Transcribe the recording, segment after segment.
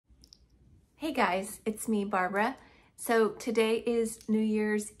Hey guys, it's me, Barbara. So today is New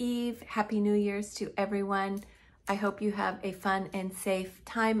Year's Eve. Happy New Year's to everyone. I hope you have a fun and safe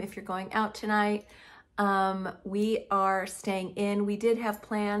time if you're going out tonight. We are staying in. We did have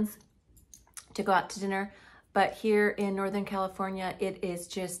plans to go out to dinner, but here in Northern California, it is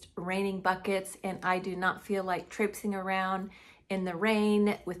just raining buckets and I do not feel like traipsing around in the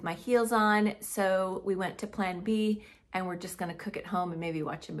rain with my heels on. So we went to Plan B and we're just gonna cook at home and maybe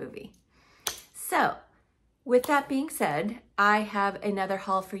watch a movie. So with that being said, I have another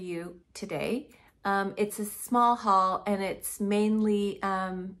haul for you today. It's a small haul and it's mainly,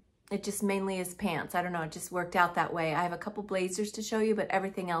 it just mainly is pants. I don't know, it just worked out that way. I have a couple blazers to show you, but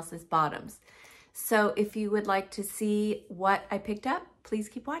everything else is bottoms. So if you would like to see what I picked up, please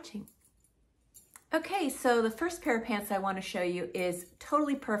keep watching. Okay, so the first pair of pants I want to show you is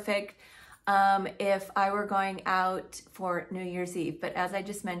totally perfect if I were going out for New Year's Eve. But as I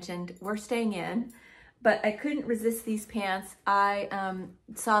just mentioned, we're staying in, but I couldn't resist these pants. I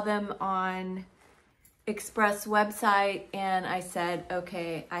saw them on Express website and I said,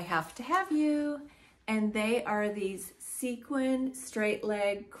 okay, I have to have you. And they are these sequin straight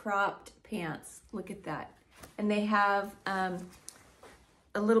leg cropped pants. Look at that. And they have a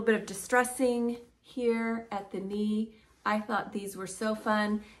little bit of distressing here at the knee. I thought these were so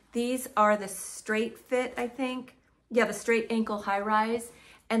fun. These are the straight fit, I think. Yeah, the straight ankle high rise.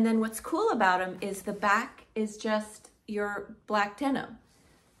 And then what's cool about them is the back is just your black denim.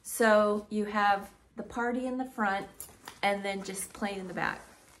 So you have the party in the front and then just plain in the back.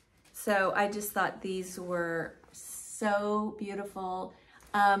 So I just thought these were so beautiful.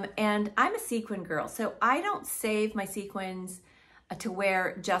 And I'm a sequin girl, so I don't save my sequins to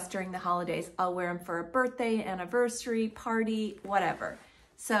wear just during the holidays. I'll wear them for a birthday, anniversary, party, whatever.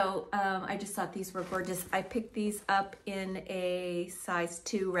 So I just thought these were gorgeous. I picked these up in a size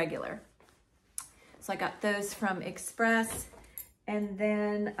 2 regular. So I got those from Express. And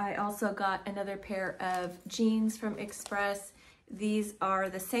then I also got another pair of jeans from Express. These are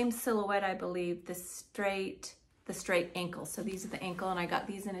the same silhouette, I believe, the straight ankle. So these are the ankle and I got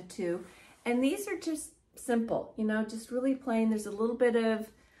these in a 2. And these are just simple, you know, just really plain. There's a little bit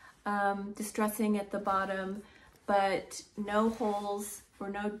of distressing at the bottom, but no holes or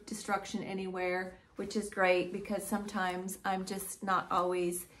no destruction anywhere, which is great because sometimes I'm just not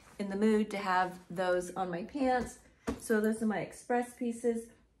always in the mood to have those on my pants. So those are my Express pieces.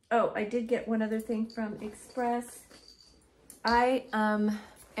 Oh, I did get one other thing from Express. I am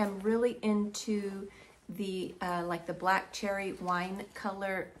really into the like the black cherry wine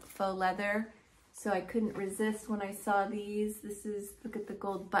color faux leather. So I couldn't resist when I saw these. This is, look at the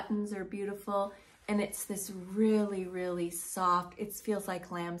gold buttons are beautiful. And it's this really, really soft, it feels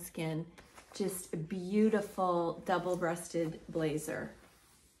like lambskin, just a beautiful double-breasted blazer.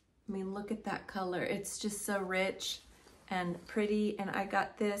 I mean, look at that color. It's just so rich and pretty. And I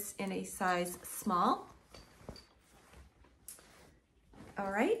got this in a size small.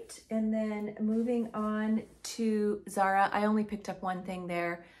 All right, and then moving on to Zara. I only picked up one thing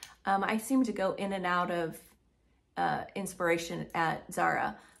there. I seem to go in and out of inspiration at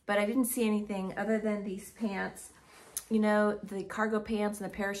Zara, but I didn't see anything other than these pants. You know, the cargo pants and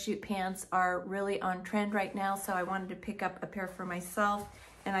the parachute pants are really on trend right now, so I wanted to pick up a pair for myself,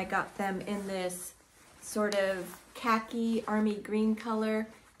 and I got them in this sort of khaki army green color.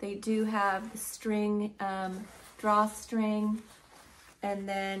 They do have the string, drawstring, and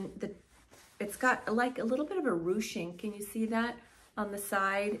then it's got like a little bit of a ruching. Can you see that on the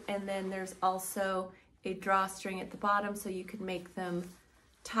side? And then there's also a drawstring at the bottom, so you could make them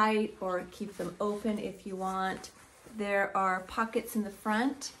tight or keep them open if you want. There are pockets in the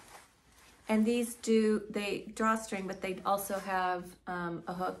front, and these they drawstring, but they also have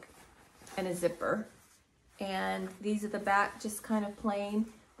a hook and a zipper. And these are the back, just kind of plain,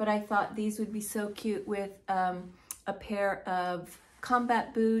 but I thought these would be so cute with a pair of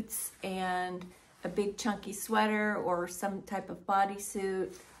combat boots and a big chunky sweater or some type of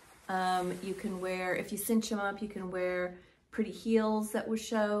bodysuit. You can wear, if you cinch them up, you can wear pretty heels that will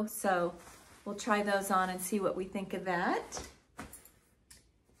show. So we'll try those on and see what we think of that.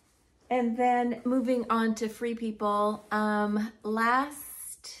 And then moving on to Free People.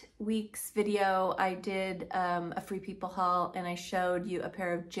 Last week's video, I did a Free People haul and I showed you a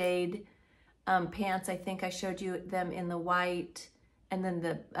pair of Jayde pants. I think I showed you them in the white and then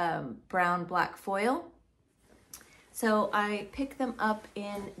the brown black foil. So I picked them up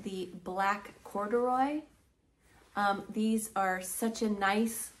in the black corduroy. These are such a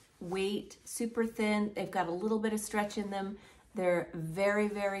nice weight, super thin. They've got a little bit of stretch in them. They're very,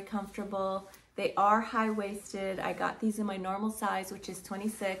 very comfortable. They are high-waisted. I got these in my normal size, which is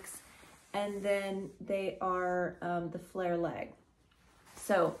 26. and then they are the flare leg.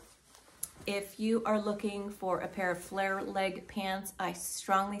 So if you are looking for a pair of flare leg pants, I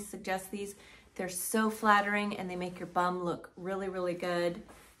strongly suggest these. They're so flattering and they make your bum look really, really good.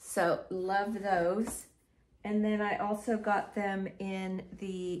 So love those. And then I also got them in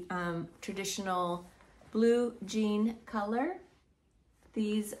the traditional blue jean color.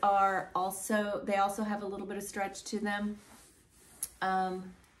 These are also, they also have a little bit of stretch to them.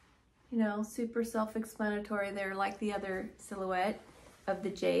 You know, super self-explanatory. They're like the other silhouette of the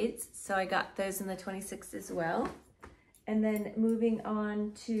Jaydes. So I got those in the 26 as well. And then moving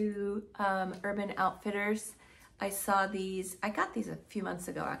on to Urban Outfitters, I saw these. I got these a few months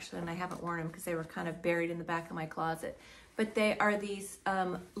ago actually, and I haven't worn them because they were kind of buried in the back of my closet. But they are these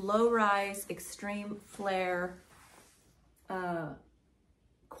low-rise extreme flare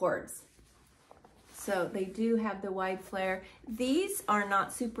cords. So they do have the wide flare. These are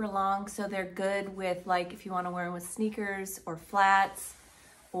not super long, so they're good with, like, if you want to wear them with sneakers or flats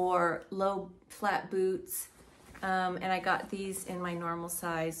or low flat boots. And I got these in my normal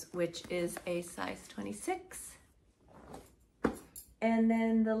size, which is a size 26. And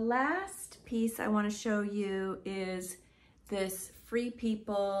then the last piece I want to show you is this Free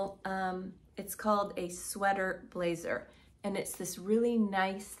People, it's called a sweater blazer. And it's this really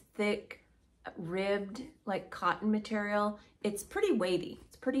nice, thick, ribbed, like cotton material. It's pretty weighty,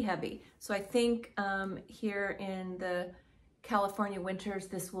 it's pretty heavy. So I think here in the California winters,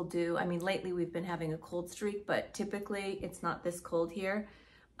 this will do. I mean, lately we've been having a cold streak, but typically it's not this cold here.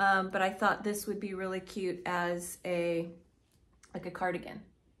 But I thought this would be really cute as like a cardigan.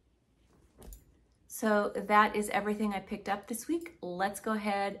 So that is everything I picked up this week. Let's go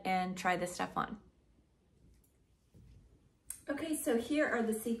ahead and try this stuff on. Okay, so here are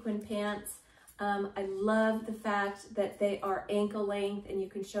the sequin pants. I love the fact that they are ankle length and you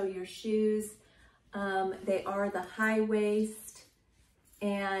can show your shoes. They are the high waist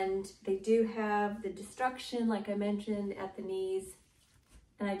and they do have the destruction, like I mentioned, at the knees.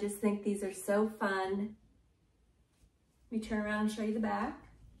 And I just think these are so fun. Let me turn around and show you the back.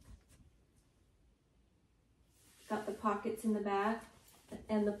 Got the pockets in the back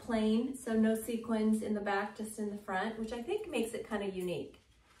and the plain, so no sequins in the back, just in the front, which I think makes it kind of unique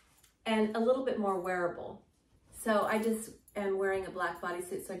and a little bit more wearable. So I just am wearing a black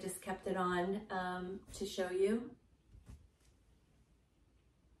bodysuit, so I just kept it on to show you.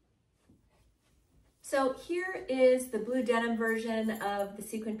 So here is the blue denim version of the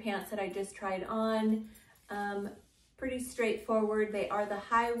sequin pants that I just tried on. Pretty straightforward. They are the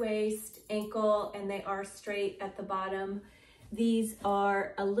high waist, ankle, and they are straight at the bottom. These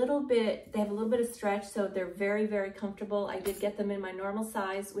are a little bit, they have a little bit of stretch, so they're very, very comfortable. I did get them in my normal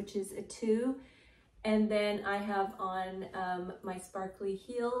size, which is a 2. And then I have on my sparkly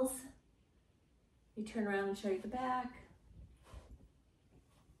heels. Let me turn around and show you the back.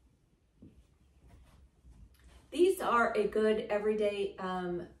 These are a good everyday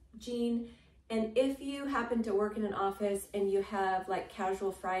jean. And if you happen to work in an office and you have like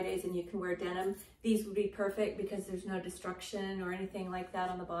casual Fridays and you can wear denim, these would be perfect because there's no destruction or anything like that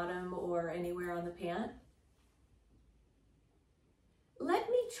on the bottom or anywhere on the pant. Let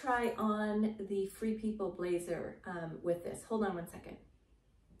me try on the Free People blazer with this. Hold on one second.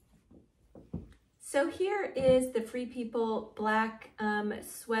 So here is the Free People black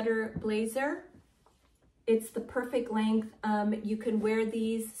sweater blazer. It's the perfect length. You can wear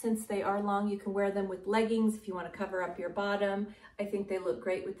these, since they are long, you can wear them with leggings if you want to cover up your bottom. I think they look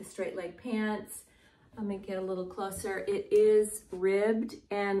great with the straight leg pants. Let me get a little closer. It is ribbed,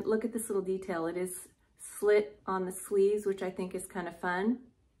 and look at this little detail. It is slit on the sleeves, which I think is kind of fun.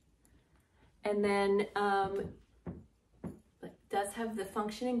 And then it does have the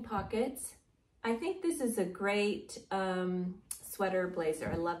functioning pockets. I think this is a great sweater blazer.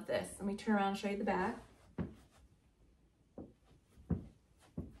 I love this. Let me turn around and show you the back.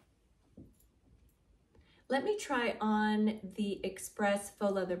 Let me try on the Express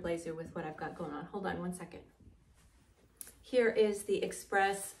faux leather blazer with what I've got going on. Hold on one second. Here is the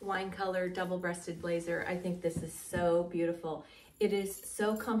Express wine color double-breasted blazer. I think this is so beautiful. It is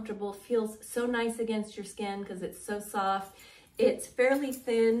so comfortable, feels so nice against your skin because it's so soft. It's fairly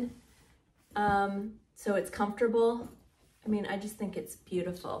thin, so it's comfortable. I mean, I just think it's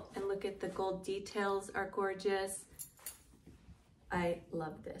beautiful. And look at the gold details are gorgeous. I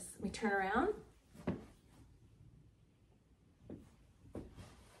love this. Let me turn around.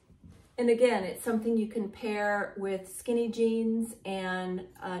 And again, it's something you can pair with skinny jeans and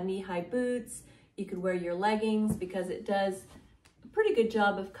knee-high boots. You could wear your leggings because it does a pretty good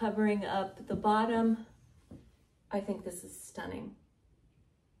job of covering up the bottom. I think this is stunning.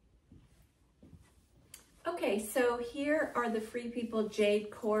 Okay, so here are the Free People Jayde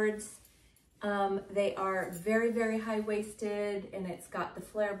cords. They are very, very high-waisted, and it's got the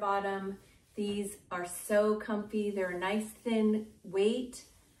flare bottom. These are so comfy. They're a nice thin weight.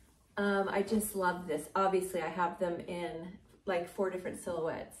 I just love this. Obviously, I have them in like 4 different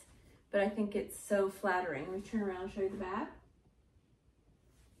silhouettes, but I think it's so flattering. Let me turn around and show you the back.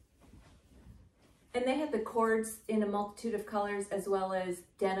 And they had the cords in a multitude of colors, as well as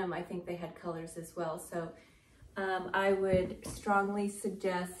denim. I think they had colors as well. So I would strongly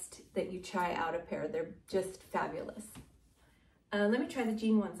suggest that you try out a pair. They're just fabulous. Let me try the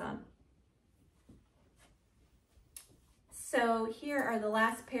jean ones on. So here are the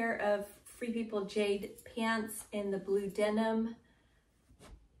last pair of Free People Jayde pants in the blue denim.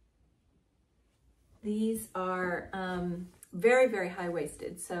 These are very, very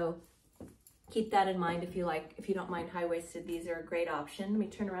high-waisted. So keep that in mind if you don't mind high-waisted. These are a great option. Let me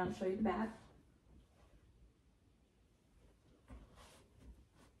turn around and show you the back.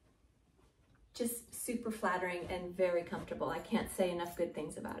 Just super flattering and very comfortable. I can't say enough good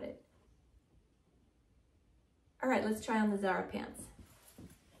things about it. All right, let's try on the Zara pants.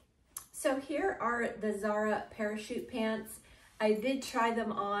 So here are the Zara parachute pants. I did try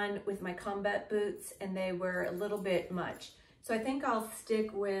them on with my combat boots, and they were a little bit much. So I think I'll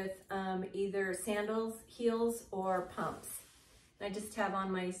stick with either sandals, heels, or pumps. I just have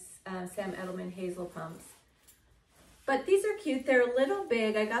on my Sam Edelman Hazel pumps. But these are cute. They're a little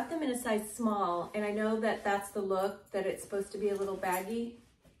big. I got them in a size small, and I know that that's the look, that it's supposed to be a little baggy.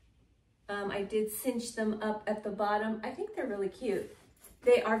 I did cinch them up at the bottom. I think they're really cute.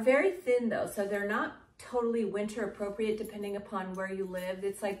 They are very thin though, so they're not totally winter appropriate depending upon where you live.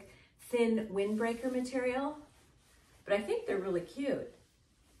 It's like thin windbreaker material, but I think they're really cute.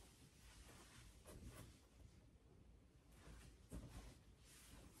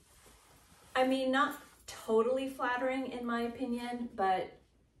 I mean, not totally flattering in my opinion, but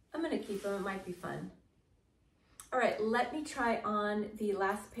I'm gonna keep them. It might be fun. All right, let me try on the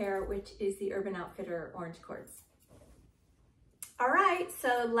last pair, which is the Urban Outfitter orange cords. All right,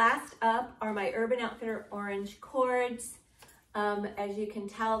 so last up are my Urban Outfitter orange cords. As you can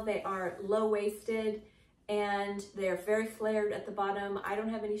tell, they are low-waisted and they're very flared at the bottom. I don't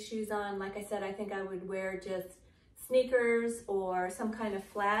have any shoes on. Like I said, I think I would wear just sneakers or some kind of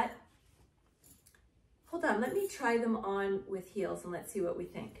flat. Hold on, let me try them on with heels and let's see what we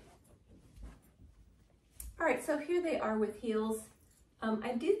think. All right, so here they are with heels.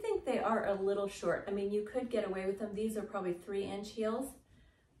 I do think they are a little short. I mean, you could get away with them. These are probably 3-inch heels,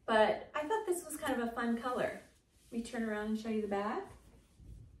 but I thought this was kind of a fun color. Let me turn around and show you the back.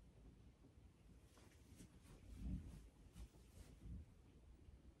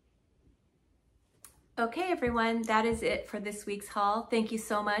 Okay, everyone, that is it for this week's haul. Thank you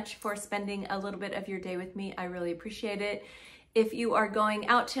so much for spending a little bit of your day with me. I really appreciate it. If you are going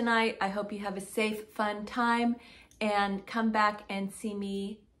out tonight, I hope you have a safe, fun time, and come back and see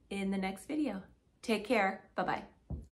me in the next video. Take care. Bye-bye.